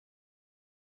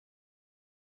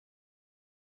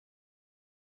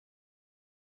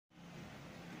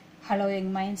Hello young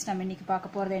minds, நம்ம இன்னைக்கு பார்க்க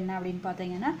போறது என்ன அப்படினு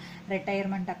பாத்தீங்கன்னா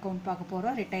ரிட்டையர்மென்ட் அக்கவுண்ட் பார்க்க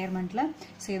போறோம். ரிட்டையர்மென்ட்ல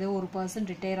ஏதோ ஒரு पर्सन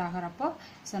ரிட்டையர் ஆகறப்போ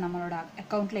சோ நம்மளோட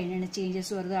அக்கவுண்ட்ல என்னென்ன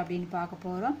சேஞ்சஸ் வருது அப்படினு பார்க்க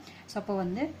போறோம். சோ அப்ப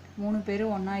வந்து மூணு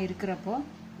பேரும் ஒண்ணா இருக்குறப்போ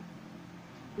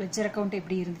லெட்ஜர் அக்கவுண்ட்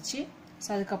எப்படி இருந்துச்சு, சோ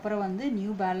அதுக்கு அப்புறம் வந்து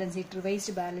new balance sheet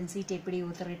revised balance sheet எப்படி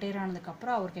ஒருத்தர் ரிட்டையர் ஆனதுக்கு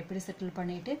அப்புறம் அவருக்கு எப்படி செட்டில்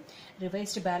பண்ணிட்டு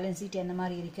ரிவைஸ்டு பேலன்ஸ் ஷீட் என்ன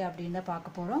மாதிரி இருக்கு அப்படினு தான்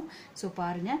பார்க்க போறோம். சோ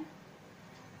பாருங்க.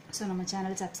 So நம்ம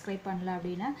சேனல் சப்ஸ்கிரைப் பண்ணல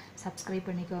அப்படினா சப்ஸ்கிரைப்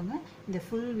பண்ணிக்கோங்க. இந்த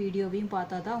full வீடியோவையும்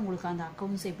பார்த்தா தான் உங்களுக்கு அந்த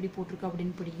அக்கவுண்ட்ஸ் எப்படி போட்டுருக்கு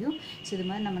அப்படினு புரியும். சோ இது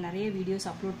மாதிரி நம்ம நிறைய வீடியோஸ்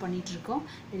அப்லோட் பண்ணிட்டு இருக்கோம்.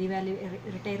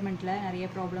 ரிட்டையர்மென்ட்ல நிறைய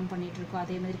ப்ராப்ளம் பண்ணிட்டு இருக்கோம்.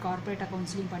 அதே மாதிரி கார்ப்பரேட்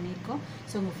அக்கவுண்ட்ஸ்லயும் பண்ணிருக்கோம்.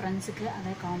 சோ உங்க ஃப்ரெண்ட்ஸ்க்கு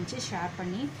அதை காமிச்சு ஷேர்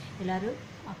பண்ணி எல்லாரும்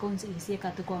அக்கவுண்ட்ஸ் ஈஸியா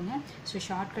கத்துக்கோங்க. சோ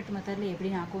ஷார்ட்கட் மெத்தட்ல எப்படி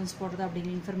அக்கவுண்ட்ஸ் போடுறது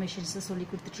அப்படிங்கிற இன்ஃபர்மேஷன்ஸ் சொல்லி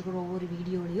கொடுத்துட்டு இருக்கோம் ஒவ்வொரு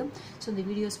வீடியோலயும். சோ இந்த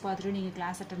வீடியோஸ் பார்த்துட்டு நீங்க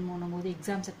கிளாஸ் அட்டெண்ட் பண்ணும்போது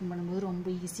எக்ஸாம்ஸ் அட்டெண்ட் பண்ணும்போது ரொம்ப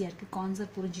ஈஸியா இருக்கு.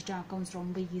 கான்செப்ட் புரிஞ்சிட்டா அக்கவுண்ட்ஸ்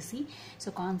ரொம்ப ஈஸி.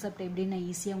 சோ கான்செப்ட் எப்படி நான்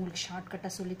ஈஸியா உங்களுக்கு ஷார்ட்கட்டா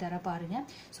சொல்லி தர பாருங்க.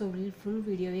 சோ ஃபுல்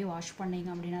வீடியோவே வாட்ச் பண்ணீங்க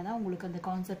அப்படினா தான் உங்களுக்கு அந்த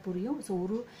கான்செப்ட் புரியும். சோ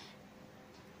ஒரு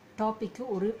டாபிக்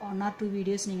ஒரு 1 or 2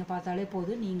 வீடியோஸ் நீங்க பார்த்தாலே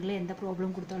போதும். நீங்களே எந்த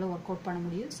ப்ராப்ளம் கொடுத்தாலும் வொர்க் அவுட் பண்ண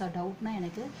முடியும். சோ டவுட்னா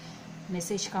எனக்கு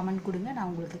மெசேஜ் கமெண்ட் கொடுங்க, நான்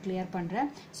உங்களுக்கு கிளியர் பண்றேன்.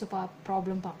 சோ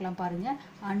ப்ராப்ளம் பார்க்கலாம் பாருங்க.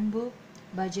 அன்பு,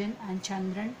 bhajan and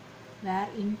Chandran were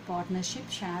in partnership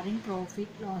sharing profit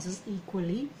losses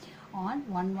equally on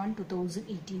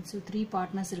 1/1/2018. so 3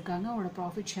 partners இருக்காங்க. அவங்களோட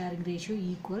profit sharing ratio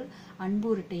equal.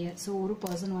 அன்பு ரிட்டையர். so ஒரு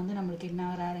पर्सन வந்து நமக்கு என்ன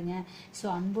ஆகறாருங்க, so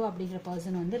அன்பு அப்படிங்கிற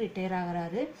पर्सन வந்து ரிட்டையர்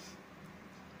ஆகறாரு.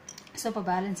 so அப்ப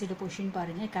பேலன்ஸ் ஷீட் பொசிஷன்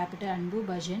பாருங்க. கேபிட்டல் அன்பு,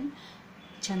 பஜன்,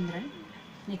 சந்திரன்.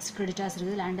 next creditors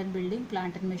இருக்குது land and building,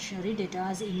 plant and machinery,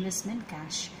 debtors, investment,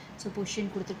 cash. so position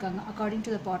கொடுத்திருக்காங்க. according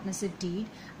to the partnership deed,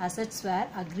 assets were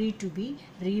agreed to be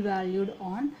revalued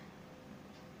on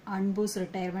Anbu's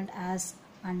retirement as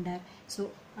under. so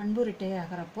அன்பு retire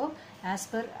ஆகறப்போ as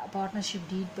per partnership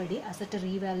deed படி asset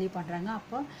revalue பண்றாங்க.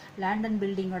 அப்போ land and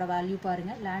building ஓட value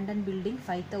பாருங்க. land and building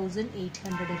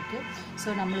 5800 இருக்கு. So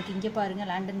நமக்கு இங்க பாருங்க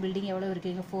land and building எவ்வளவு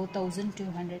இருக்குங்க,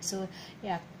 4200. சோ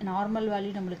நார்மல்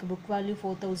வேல்யூ நமக்கு புக் வேல்யூ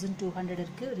 4200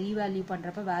 இருக்கு. ரீவேல்யூ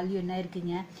பண்றப்ப வேல்யூ என்ன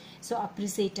இருக்குங்க, சோ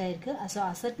அப்ரிசியேட் ஆயிருக்கு. சோ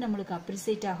அசெட் நமக்கு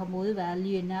அப்ரிசியேட் ஆகும்போது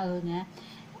வேல்யூ என்ன ஆகுங்க,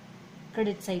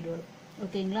 கிரெடிட் சைடு வரும்.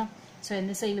 ஓகேங்களா. so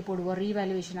இந்த சைடுல போடுவோம்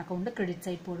revaluation account credit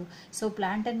side போடு. so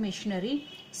plant and machinery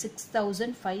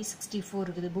 6564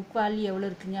 இருக்குது. book value எவ்வளவு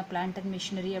இருக்குங்க plant and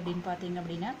machinery அப்படினு பாத்தீங்க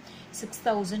அப்படினா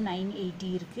 6980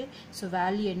 இருக்கு. so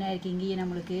value என்ன இருக்கு, இங்க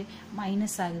நமக்கு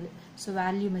மைனஸ் ஆகுது. so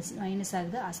value மைனஸ்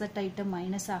ஆகுது. asset item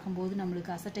மைனஸ் ஆகும்போது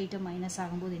நமக்கு asset item மைனஸ்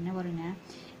ஆகும்போது என்ன வருங்க,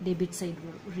 டெபிட் சைடு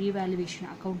வரும். revaluation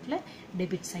accountல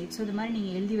debit side. so இது மாதிரி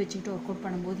நீங்க எழுதி வச்சிட்டு வொர்க் அவுட்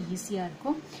பண்ணும்போது ஈஸியா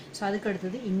இருக்கும். so அதுக்கு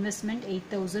அடுத்து இன்வெஸ்ட்மென்ட்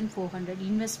 8400.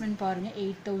 இன்வெஸ்ட்மென்ட் பாருங்க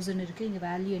 8000 இருக்கு. இங்க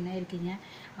வேல்யூ என்ன இருக்குங்க,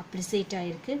 அப்ரிசியேட்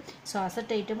ஆயிருக்கு. so asset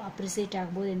item அப்ரிசியேட்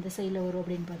ஆகும்போது எந்த சைடுல வரும்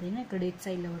அப்படினு பாத்தீங்கன்னா கிரெடிட்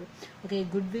சைடுல வரும். Okay.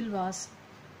 goodwill was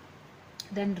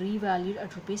then revalued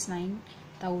at rupees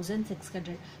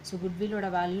 9600. so goodwill ஓட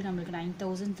வேல்யூ நமக்கு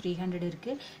 9300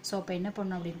 இருக்கு. சோ அப்ப என்ன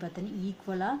பண்ணனும் அப்படினு பார்த்தீங்கன்னா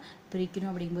ஈக்குவலா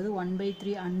பிரிக்கணும். அப்படிங்கும்போது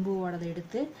 1/3 அன்புவோடத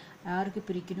எடுத்து யாருக்கு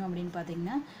பிரிக்கணும் அப்படினு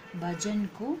பாத்தீங்கன்னா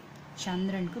பஜனுக்கும்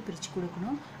சந்திரனுக்கும் பிரிச்சு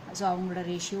கொடுக்கணும். சோ அவங்களோட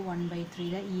ரேஷியோ 1/3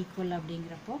 தான் ஈக்குவல்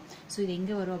அப்படிங்கறப்போ சோ இது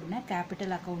எங்க வரும் அப்படினா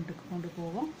கேபிட்டல் அக்கவுண்ட்க்கு கொண்டு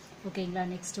போவோம். ஓகேங்களா.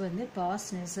 நெக்ஸ்ட் வந்து pass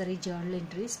necessary journal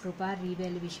entries, prepare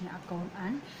revaluation account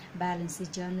and balance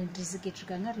sheet. Journal entries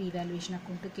கேட்டிருக்காங்க, ரீவேல்யூவேஷன்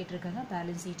அக்கவுண்ட் கேட்டிருக்காங்க,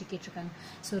 பேலன்ஸ் ஷீட் கேட்டிருக்காங்க.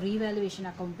 So revaluation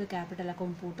account capital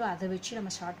account போட்டு அதை வச்சு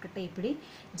நம்ம ஷார்ட்கட்டை எப்படி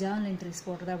ஜர்னல் என்ட்ரிஸ்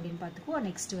போடுறது அப்படின்னு பார்த்துக்குவோம்.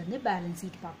 நெக்ஸ்ட் வந்து பேலன்ஸ்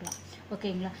ஷீட் பார்க்கலாம்.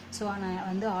 ஓகேங்களா. சோ நான்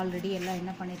வந்து ஆல்ரெடி எல்லாம்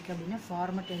என்ன பண்ணிருக்கேன் அப்படின்னா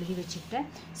ஃபார்மட் எழுதி வச்சுக்கிட்டேன்.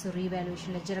 சோ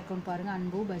ரீவேல்யூவேஷன் லெட்ஜர் அக்கவுண்ட் பாருங்க.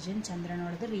 அன்பு, bhajan,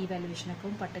 சந்திரனோடது revaluation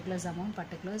account particulars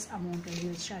amount எழுதி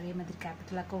வச்சு அதே மாதிரி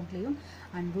கேபிட்டல் அக்கவுண்ட்லயும்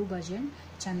அன்பு, பஜன்,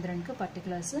 சந்திரனுக்கு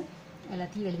பர்டிகுலர்ஸ்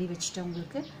எல்லாத்தையும் எழுதி வச்சுட்டேன்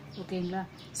உங்களுக்கு. ஓகேங்களா.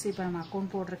 ஸோ இப்போ நம்ம அக்கௌண்ட்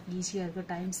போடுறதுக்கு ஈஸியாக இருக்குது,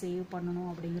 டைம் சேவ் பண்ணணும்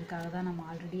அப்படிங்கிறதுக்காக தான் நம்ம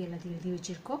ஆல்ரெடி எல்லாத்தையும் எழுதி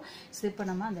வச்சுருக்கோம். ஸோ இப்போ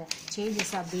நம்ம அந்த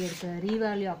சேஞ்சஸ் அப்படியே எடுத்து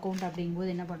ரீவேல்யூ அக்கௌண்ட் அப்படிங்கும்போது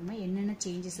என்ன பண்ணணும், என்னென்ன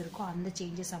சேஞ்சஸ் இருக்கோ அந்த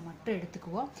சேஞ்சஸை மட்டும்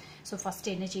எடுத்துக்குவோம். ஸோ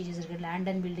ஃபஸ்ட்டு என்ன சேஞ்சஸ் இருக்குது, லேண்ட்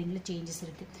அண்ட் பில்டிங்கில் சேஞ்சஸ்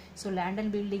இருக்குது. ஸோ லேண்ட்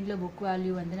அண்ட் பில்டிங்கில் புக்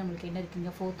வேல்யூ வந்து நம்மளுக்கு என்ன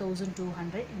இருக்குங்க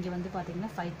 4200. இங்கே வந்து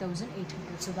பார்த்தீங்கன்னா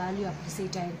 5800. ஸோ வேல்யூ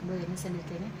அப்ரிசியேட் ஆகிருக்கும்போது என்ன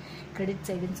சொல்லியிருக்கேன்னு கிரெடிட்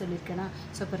சைடுன்னு சொல்லியிருக்கேன்னா.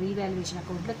 ஸோ இப்போ ரீவேல்யூவேஷன்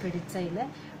அக்கௌண்ட்டில் கிரெடிட் சைடில்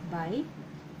by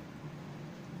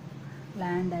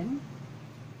land and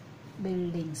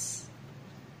buildings.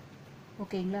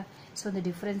 ஓகேங்களா. ஸோ அந்த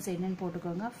டிஃப்ரென்ஸ் என்னன்னு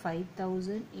போட்டுக்கோங்க.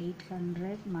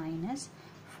 5800 minus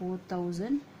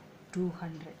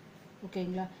 4200.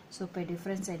 ஓகேங்களா. ஸோ இப்போ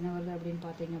டிஃப்ரென்ஸ் என்ன வருது அப்படின்னு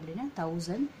பார்த்தீங்க அப்படின்னா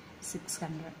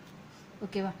 1600.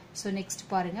 ஓகேவா. ஸோ நெக்ஸ்ட்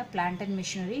பாருங்க பிளான்ட் அண்ட்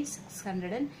மிஷினரி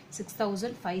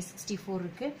 6564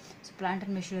 இருக்கு. ஸோ பிளான்ட்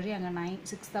அண்ட் மிஷினரி அங்கே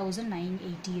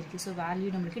 6980 இருக்கு. ஸோ வேல்யூ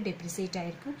நம்மளுக்கு டெப்ரிசியேட்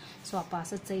ஆயிருக்கு. ஸோ அப்போ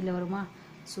அசட் சைடில் வருமா.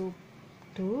 So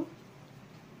 2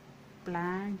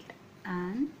 plant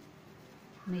and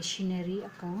machinery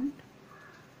account.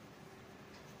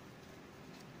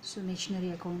 So machinery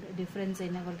account difference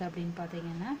என்ன வருது அப்படினு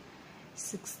பாத்தீங்கன்னா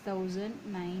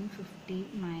 6950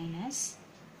 minus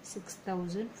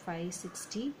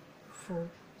 6564.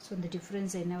 So the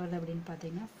difference என்ன வருது அப்படினு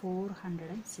பாத்தீங்கன்னா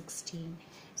 416.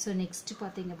 So next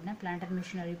பாத்தீங்க அப்படினா plant and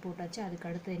machinery போட்டாச்சு. அதுக்கு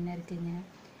அடுத்து என்ன இருக்குங்க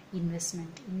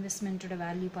investment ஓட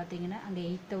வேல்யூ பாத்தீங்கன்னா அங்க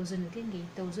 8000 இருக்கு, இங்க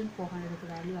 8400 க்கு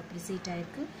வேல்யூ அப்ரிசியேட்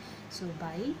ஆயிருக்கு. So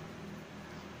by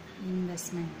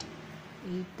investment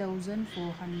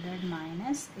 8400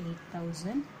 minus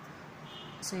 8000,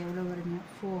 so எவ்வளவு வருங்க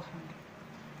 400.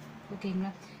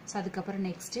 ஓகேங்களா? ஸோ அதுக்கப்புறம்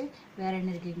நெக்ஸ்ட்டு வேறு என்ன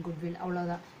இருக்குது குட்வில்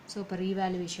அவ்வளோதான். ஸோ இப்போ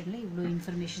ரீவேல்யூவேஷனில் இவ்வளோ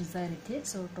இன்ஃபர்மேஷன்ஸ் தான் இருக்குது.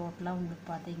 ஸோ டோட்டலாக உங்களுக்கு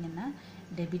பார்த்தீங்கன்னா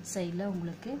டெபிட் சைடில்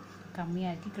உங்களுக்கு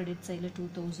கம்மியாக இருக்குது, கிரெடிட் சைடில்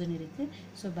 2000 இருக்குது.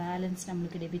 ஸோ பேலன்ஸ்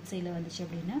நம்மளுக்கு டெபிட் சைடில் வந்துச்சு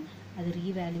அப்படின்னா அது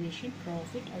ரீவேல்யூவேஷன்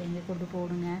ப்ராஃபிட் அது எங்கே கொண்டு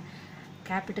போகணுங்க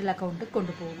கேபிட்டல் அக்கௌண்ட்டுக்கு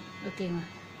கொண்டு போகணும். ஓகேங்க?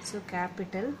 ஸோ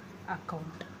கேபிட்டல்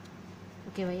அக்கௌண்ட்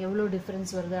ஓகேவா எவ்வளோ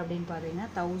டிஃப்ரென்ஸ் வருது அப்படின்னு பார்த்தீங்கன்னா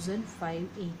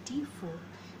 1584.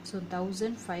 ஸோ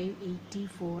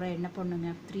 1584 என்ன பண்ணுங்க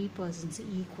 3%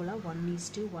 ஈக்குவலாக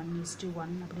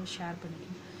 1:1:1 அப்படியே ஷேர்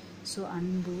பண்ணிக்கணும். ஸோ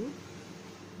அன்பு,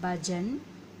 பஜன்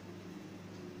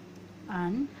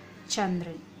அண்ட்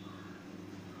சந்திரன்.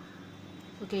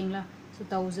 ஓகேங்களா? So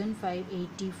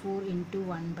 1584 into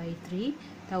 1/3,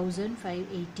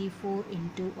 1584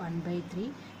 into 1/3,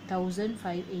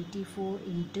 1584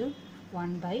 into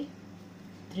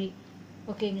 1/3.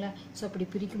 ஓகேங்களா? ஸோ அப்படி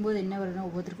பிரிக்கும்போது என்ன வருதுன்னா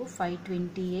ஒவ்வொருத்தருக்கும்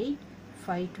 528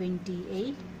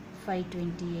 528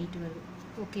 528 வருது.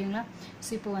 ஓகேங்களா? ஸோ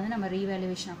இப்போ வந்து நம்ம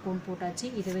ரீவேல்யூவேஷன் அக்கௌண்ட் போட்டாச்சு.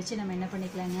 இதை வச்சு நம்ம என்ன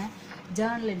பண்ணிக்கலாங்க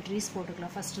ஜேர்னல் என்ட்ரிஸ்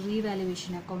போட்டுக்கலாம். ஃபஸ்ட்டு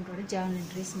ரீவேல்யூவேஷன் அக்கௌண்ட்டோட ஜேர்னல்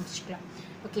என்ட்ரிஸ் முடிச்சுக்கலாம்.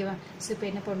 ஓகேவா? ஸோ இப்போ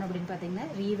என்ன பண்ணணும் அப்படின்னு பார்த்தீங்கன்னா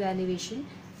ரீவேல்யூவேஷன்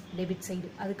டெபிட் சைடு,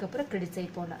 அதுக்கப்புறம் கிரெடிட்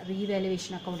சைடு போடலாம்.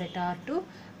 Revaluation account at R to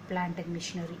plant and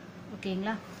machinery.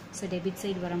 ஓகேங்களா? ஸோ டெபிட்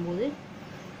சைடு வரும்போது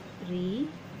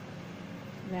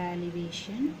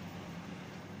revaluation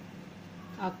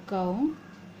account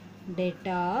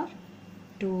debtor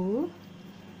to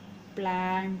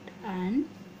plant and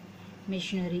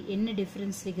machinery. என்ன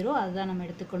டிஃபரன்ஸ் இருக்கிறோ அதுதான் நம்ம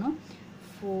எடுத்துக்கணும்.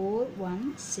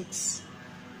 416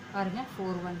 பாருங்க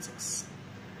 416.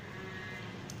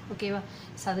 ஓகேவா?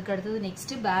 ஸோ அதுக்கு அடுத்தது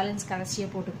நெக்ஸ்ட்டு பேலன்ஸ் கடைசியாக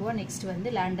போட்டுக்குவோம். நெக்ஸ்ட் வந்து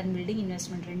லேண்ட் அண்ட் பில்டிங்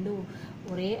இன்வெஸ்ட்மெண்ட் ரெண்டும்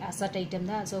ஒரே அசட் ஐட்டம்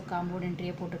தான். ஸோ காம்பவுண்ட்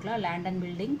என்ட்ரியை போட்டுக்கலாம். Land and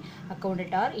building account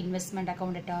at R investment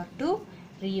account at R to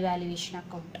revaluation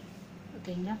account.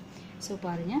 ஓகேங்களா? ஸோ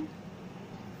பாருங்க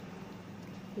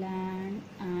land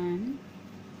and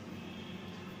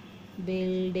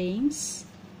buildings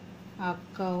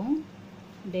account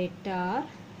debtor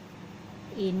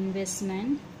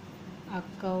investment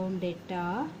account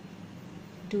debtor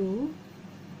to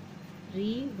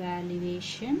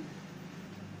revaluation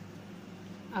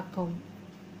account.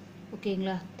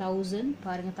 ஓகேங்களா? 1000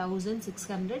 பாருங்க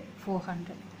 1600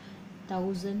 400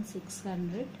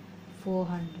 1600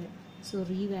 400. So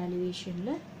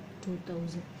ரீவேல்யூவேஷனில்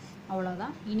 2000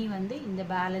 அவ்வளோதான். இனி வந்து இந்த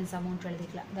பேலன்ஸ் அமௌண்ட்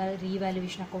எழுதிக்கலாம். அதாவது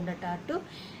revaluation account at R to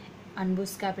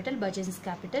அன்புஸ் capital, bhajans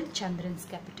capital, Chandran's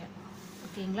capital.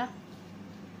 ஓகேங்களா?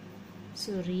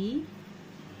 So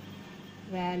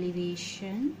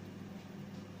revaluation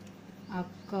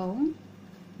account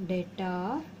debtor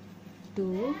to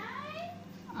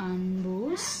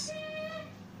Anbu's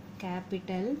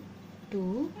capital to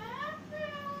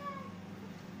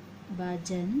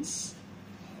Bhajan's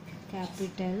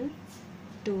capital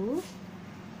to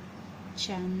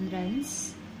Chandran's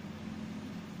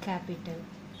capital.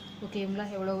 ஓகேங்களா?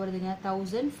 எவ்வளோ வருதுங்க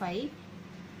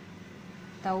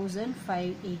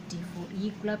 1584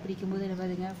 ஈக்குவலாக பிரிக்கும்போது என்ன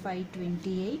வருதுங்க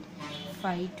 528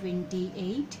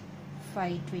 528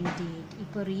 528.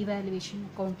 இப்போ ரீவேல்யூவேஷன்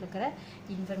அக்கௌண்ட்டில் இருக்கிற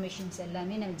இன்ஃபர்மேஷன்ஸ்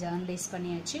எல்லாமே நம்ம ஜேர்னலைஸ்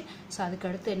பண்ணியாச்சு. ஸோ அதுக்கு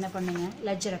அடுத்து என்ன பண்ணுங்க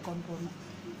லெட்ஜர் அக்கௌண்ட் போடணும்.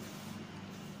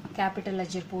 கேபிட்டல்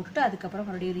லெட்ஜர் போட்டுட்டு அதுக்கப்புறம்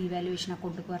மறுபடியும் ரீவேல்யூவேஷன்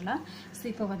அக்கௌண்ட்டுக்கு வரலாம். ஸோ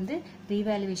இப்போ வந்து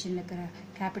ரீவேல்யூவேஷனில் இருக்கிற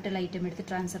கேபிட்டல் ஐட்டம் எடுத்து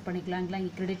ட்ரான்ஸ்ஃபர் பண்ணிக்கலாங்களா.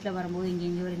 இங்கே கிரெடிட்டில் வரும்போது இங்கே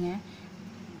எங்கே வருங்க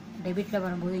டெபிட்டில்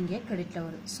வரும்போது இங்கே கிரெடிட்டில்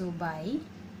வரும். So by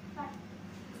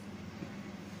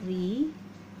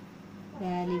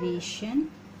revaluation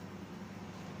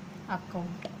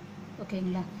account.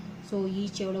 ஓகேங்களா? ஸோ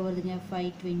ஈச் எவ்வளோ வருதுங்க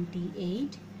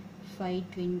 528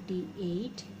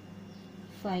 528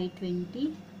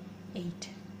 528.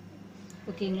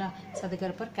 ஓகேங்களா? ஸோ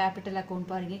அதுக்கப்புறம் கேபிட்டல் அக்கௌண்ட்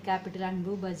பாருங்க. கேபிட்டல்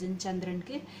அன்பு, பஜன்,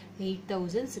 சந்திரனுக்கு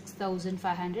 8000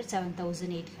 6500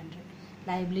 7800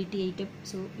 liability ஐட்டம்.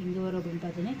 ஸோ இங்கே வரும் அப்படின்னு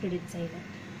பார்த்தீங்கன்னா credit side.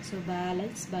 So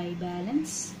balance by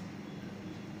balance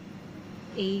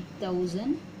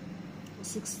 8000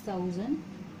 6800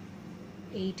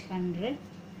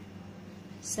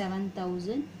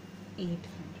 7800.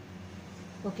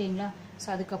 ஓகேங்களா? ஸோ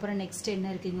அதுக்கப்புறம் நெக்ஸ்ட் என்ன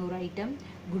இருக்குங்க, ஒரு ஐட்டம்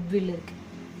குட்வில் இருக்குது.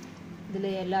 இதில்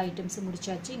எல்லா ஐட்டம்ஸும்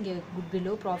முடிச்சாச்சு. இங்கே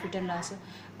குட்வில்லோ ப்ராஃபிட் அண்ட் லாஸோ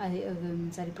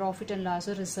ப்ராஃபிட் அண்ட்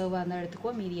லாஸோ ரிசர்வாக இருந்தால் எடுத்துக்கோ,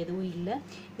 மீதி எதுவும் இல்லை.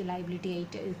 இது லைபிலிட்டி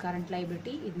ஐட்டம், இது கரண்ட்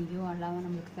லைபிலிட்டி, இது இங்கேயும் அல்லாமல்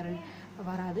நம்மளுக்கு கரண்ட்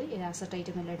வராது. இது அசட்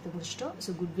ஐட்டம் எல்லாம் எடுத்து முடிச்சிட்டோம். ஸோ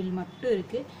குட்வில் மட்டும்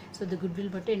இருக்குது. ஸோ இந்த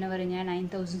குட்வில் மட்டும் என்ன வருங்க,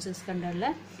 9600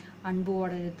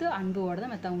 அன்போட எடுத்து அன்போட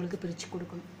தான் மற்றவங்களுக்கு பிரித்து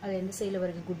கொடுக்கணும். அது எந்த சைடில்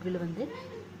வருது, குட்வில் வந்து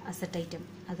அசட் ஐட்டம்,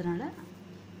 அதனால்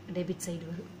டெபிட் சைடு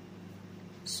வரும்.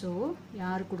 ஸோ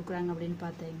யார் கொடுக்குறாங்க அப்படின்னு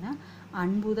பார்த்தீங்கன்னா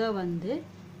அன்பு தான் வந்து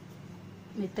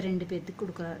மித்த 2 பேர்த்துக்கு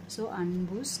கொடுக்குறாரு. ஸோ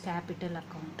அன்புஸ் கேபிட்டல்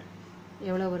அக்கௌண்ட்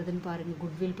எவ்வளோ வருதுன்னு பாருங்கள்.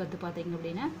 குட்வில் பார்த்து பார்த்தீங்க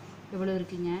அப்படின்னா எவ்வளோ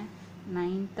இருக்குங்க,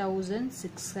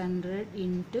 9600 ×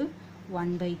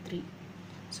 1/3.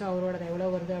 ஸோ அவரோட எவ்வளோ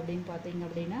வருது அப்படின்னு பார்த்தீங்க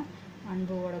அப்படின்னா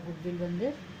அன்புவோட குட்வில் வந்து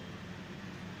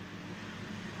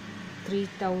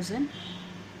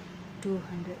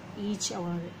 3200 ஈச்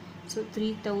அவரோட. ஸோ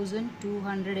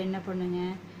 3200 என்ன பண்ணுங்க,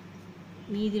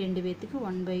 மீதி 2 பேர்த்துக்கு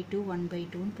 1/2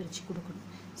 1/2ன்னு பிரித்து கொடுக்கணும்.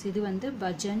 ஸோ இது வந்து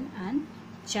பஜன்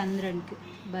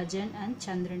அண்ட்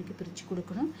சந்திரனுக்கு பிரித்து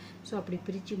கொடுக்கணும். ஸோ அப்படி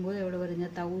பிரிக்கும் போது எவ்வளோ வருங்க,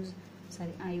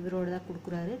 இவரோட தான்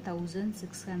கொடுக்குறாரு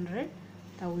 1600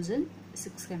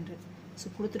 1600. ஸோ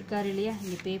கொடுத்துருக்காரு இல்லையா,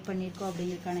 இங்கே பே பண்ணியிருக்கோம்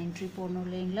அப்படிங்கிறதுக்கான என்ட்ரி போடணும்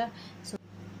இல்லைங்களா.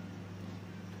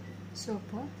 ஸோ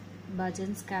இப்போ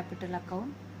பஜன்ஸ் கேபிட்டல்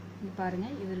அக்கௌண்ட் இங்கே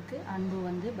பாருங்கள், இவருக்கு அன்பு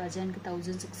வந்து பஜனுக்கு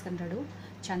 1600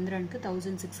 சந்திரனுக்கு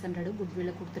 1600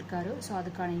 குட்வில்ல கொடுத்துருக்காரு. ஸோ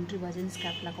அதுக்கான என்ட்ரி பஜன்ஸ்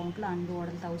கேபிட்டல் அக்கௌண்ட்டில் அன்போட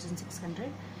 1600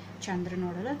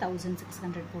 சந்திரனோட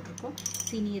 1600 போட்டிருக்கோம்.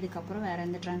 சீனி இதுக்கப்புறம் வேறு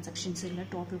எந்த டிரான்சாக்ஷன்ஸ் இல்லை.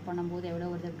 டோட்டல் பண்ணும்போது எவ்வளோ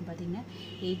வருது அப்படின்னு பார்த்தீங்கன்னா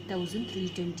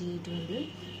 8328 வருது.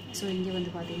 ஸோ இங்கே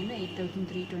வந்து பார்த்தீங்கன்னா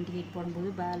 8328 போடும்போது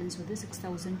பேலன்ஸ் வந்து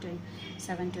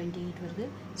 6728 வருது.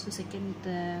 ஸோ செகண்ட்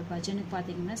பஜனுக்கு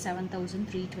பார்த்தீங்கன்னா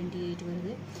 7328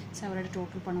 வருது. ஸோ அவரோட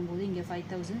டோட்டல் பண்ணும்போது இங்கே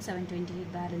 5728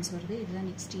 பேலன்ஸ் வருது. இதுதான்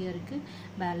நெக்ஸ்ட் இயருக்கு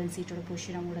பேலன்ஸ் ஷீட்டோட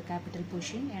பொசிஷன், அவங்களோட கேபிட்டல்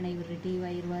பொசிஷன். ஏன்னா இவர்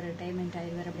ரிட்டைர்மெண்ட்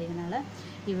ஆயிடுவார் அப்படிங்கிறனால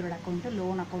இவரோட அக்கௌண்ட்டு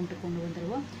லோன் அக்கௌண்ட்டுக்கு கொண்டு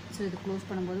வந்துடுவோம். ஸோ இது க்ளோஸ்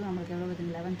பண்ணும்போது நம்மளுக்கு எவ்வளோ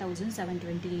வருது,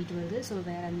 11728 வருது. ஸோ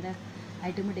வேறு எந்த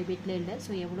ஐட்டமும் டெபிட்டில் இல்லை.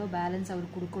 ஸோ எவ்வளோ பேலன்ஸ் அவர்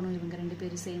கொடுக்கணும், இவங்க 2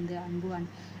 பேரும் சேர்ந்து அன்பு அண்ட்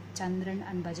சந்திரன்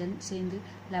அண்ட் பஜன் சேர்ந்து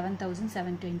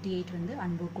 11728 வந்து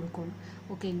அன்பு கொடுக்கணும்.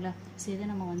 ஓகேங்களா. ஸோ இதை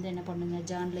நம்ம வந்து என்ன பண்ணுங்க,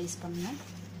 ஜேர்னலைஸ் பண்ணணும்.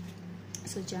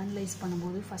 ஸோ ஜேர்னலைஸ்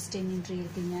பண்ணும்போது ஃபஸ்ட் என்ன என்ட்ரி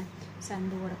இருக்குங்க, ஸோ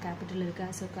அன்புவோட கேபிட்டல் இருக்கா.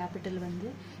 ஸோ கேபிட்டல்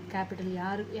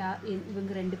யார்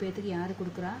இவங்க 2 பேர்த்துக்கு யார்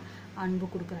கொடுக்குறா, அன்பு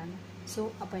கொடுக்குறாங்க. ஸோ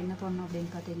அப்போ என்ன பண்ணணும்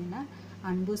அப்படின்னு பார்த்தீங்கன்னா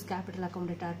அன்புஸ் capital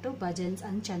account to bhajans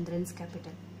and Chandran's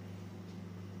capital.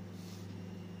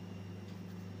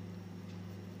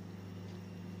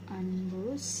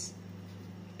 Anbu's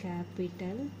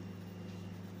capital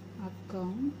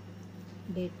account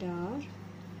debtor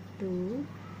to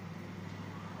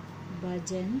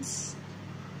Bajan's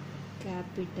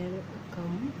capital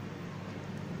account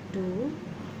to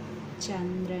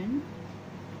Chandran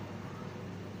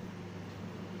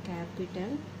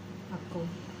capital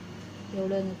account.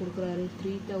 எவ்வளோ இங்கே கொடுக்குறாரு,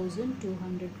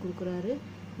 3200 கொடுக்குறாரு.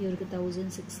 இவருக்கு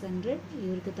 1600,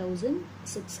 இவருக்கு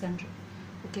 1600.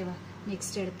 ஓகேவா.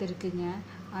 நெக்ஸ்ட் எடுத்து இருக்குங்க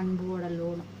அன்புவோட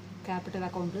லோன், கேபிட்டல்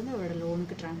அக்கௌண்ட்லேருந்து அவரோட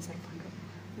லோனுக்கு ட்ரான்ஸ்ஃபர் பண்ணுறோம்.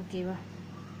 ஓகேவா.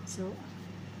 So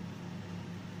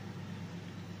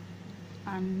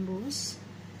அன்புஸ்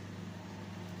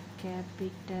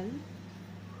capital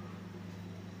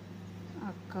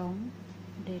account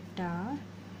debtor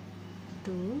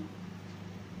to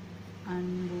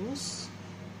அன்புஸ்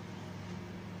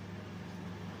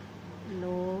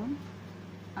loan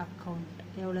account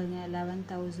எவ்வளோங்க,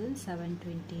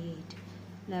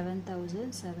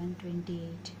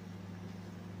 11728.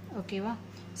 ஓகேவா.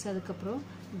 ஸோ அதுக்கப்புறம்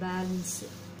பேலன்ஸ்.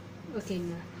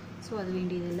 ஓகேங்களா. ஸோ அது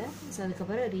வேண்டியதில்லை. ஸோ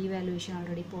அதுக்கப்புறம் ரீவேல்யூவேஷன்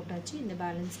ஆல்ரெடி போட்டாச்சு, இந்த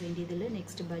பேலன்ஸ் வேண்டியதில்லை.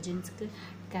 நெக்ஸ்ட் பஜன்ஸுக்கு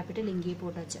கேபிட்டல் இங்கேயே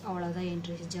போட்டாச்சு. அவ்வளோதான்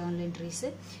என்ட்ரிஸ், ஜேர்னல் என்ட்ரிஸு.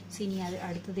 சீனி அது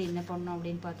அடுத்தது என்ன பண்ணணும்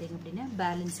அப்படின்னு பார்த்தீங்க அப்படின்னா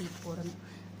பேலன்ஸ் ஷீட் போடணும்.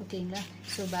 ஓகேங்களா.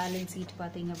 ஸோ பேலன்ஸ் ஷீட்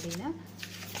பார்த்தீங்க அப்படின்னா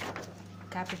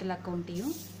கேபிட்டல்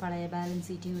அக்கௌண்ட்டையும் பழைய பேலன்ஸ்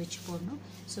ஷீட்டையும் வச்சு போடணும்.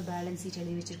 ஸோ பேலன்ஸ் ஷீட்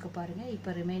எழுதி வச்சுருக்க பாருங்கள். இப்போ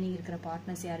ரிமைனிங் இருக்கிற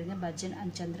பார்ட்னர்ஸ் யாருங்க, பஜன்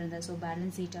அண்ட் சந்திரன் தான். So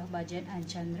balance sheet of bhajan and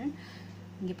சந்திரன்.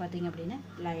 இங்கே பார்த்தீங்க அப்படின்னா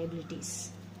liabilities.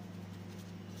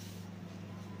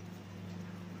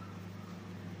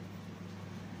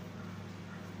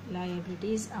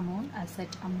 liabilities amount,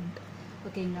 asset amount.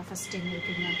 ஓகேங்களா. ஃபஸ்ட் என்ன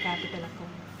இருக்குதுன்னா capital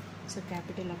account. So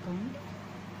capital account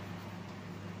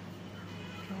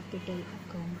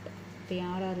இப்போ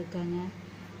யார் இருக்காங்க,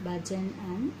 பஜன்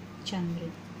அண்ட்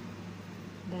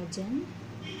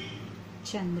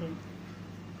சந்திரன்.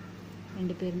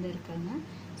 2 பேர் தான் இருக்காங்க.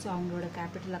 ஸோ அவங்களோட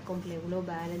கேபிட்டல் அக்கௌண்ட்டில் எவ்வளோ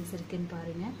பேலன்ஸ் இருக்குதுன்னு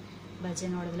பாருங்கள்.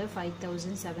 பஜனோடதில்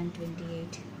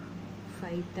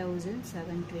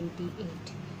 5728,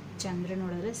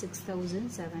 சந்திரனோடதில்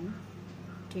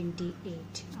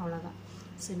 6728. அவ்வளோதான்.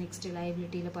 So next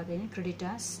liability la pathina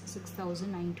creditors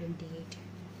 6928.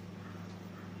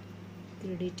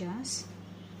 Creditors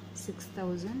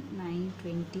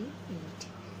 6928.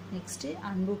 Next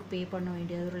unbook pay panna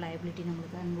vendiya oru liability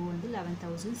namakku unbook vandu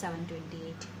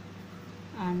 11728.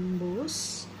 Unbook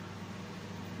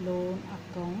loan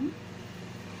account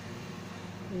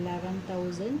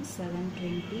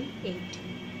 11728.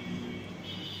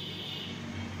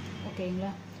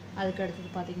 ஓகேங்களா. அதுக்கு அடுத்தது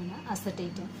பார்த்தீங்கன்னா அசட்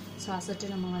ஐட்டம். ஸோ அசட்டை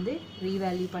நம்ம வந்து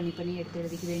ரீவேல்யூ பண்ணி எடுத்து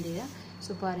எழுதிக்க வேண்டியது.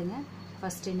 ஸோ பாருங்கள்,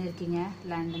 ஃபஸ்ட் என்ன இருக்கீங்க,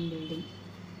 land and building.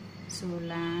 So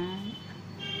land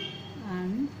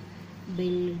and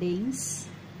buildings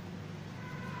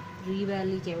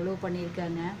ரீவேல்யூக்கு எவ்வளோ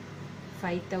பண்ணியிருக்காங்க,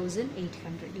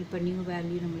 5800. இப்போ நியூ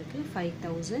வேல்யூ நம்மளுக்கு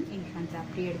 5800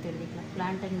 அப்படியே எடுத்து எழுதிக்கலாம்.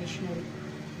 Plant and machinery,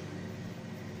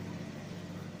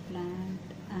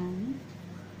 plant and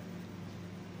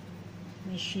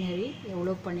machinery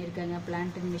எவ்வளோ பண்ணியிருக்காங்க,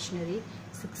 பிளான்ட் அண்ட் மிஷினரி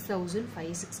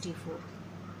 6564.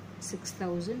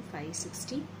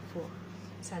 6564.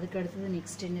 ஸோ அதுக்கு அடுத்தது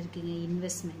நெக்ஸ்ட் என்ன இருக்கீங்க,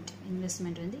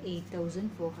 இன்வெஸ்ட்மெண்ட் வந்து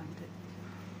 8400.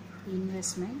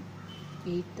 இன்வெஸ்ட்மெண்ட்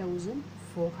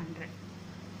 8400.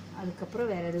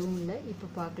 அதுக்கப்புறம் வேறு எதுவும் இல்லை. இப்போ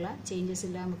பார்க்கலாம், சேஞ்சஸ்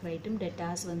இல்லாமல் இருக்கிற ஐட்டம்.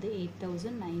 டெட்டாஸ் வந்து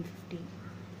 8950.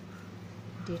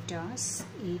 டெட்டாஸ்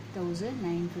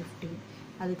 8950.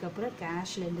 அதுக்கப்புறம்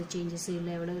கேஷில் எந்த சேஞ்சஸ்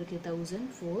இல்லை, எவ்வளோ இருக்குது,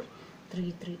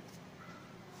 1433.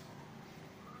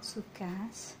 So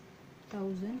cash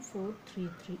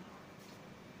 1433.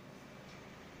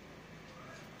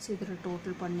 ஸோ இதில்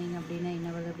டோட்டல் பண்ணிங்க அப்படின்னா என்ன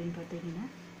வருது அப்படின்னு பார்த்தீங்கன்னா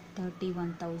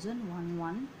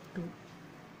 31,112.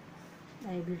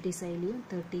 லைபிலிட்டி சைட்லையும்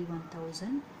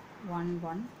 31,112.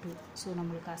 ஸோ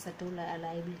நம்மளுக்கு அசட்டும்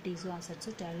லைபிலிட்டிஸும்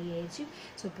அசட்ஸும் டேலி ஆயிடுச்சு.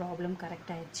 ஸோ ப்ராப்ளம்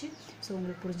கரெக்ட் ஆயிடுச்சு. ஸோ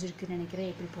உங்களுக்கு புரிஞ்சிருக்குன்னு நினைக்கிறேன்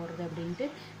எப்படி போடுறது அப்படின்ட்டு.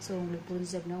 ஸோ உங்களுக்கு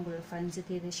புரிஞ்சு அப்படின்னா உங்களோட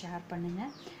ஃப்ரெண்ட்ஸுக்கு இதை ஷேர்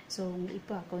பண்ணுங்கள். ஸோ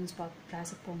இப்போ அக்கௌண்ட்ஸ்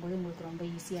கிளாஸுக்கு போகும்போது உங்களுக்கு ரொம்ப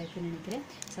ஈஸியாக இருக்குன்னு நினைக்கிறேன்.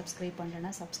 சப்ஸ்கிரைப்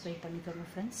பண்ணலன்னா சப்ஸ்கிரைப் பண்ணிக்கோங்க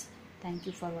ஃப்ரெண்ட்ஸ்.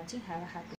 தேங்க்யூ ஃபார் வாட்சிங். Have a happy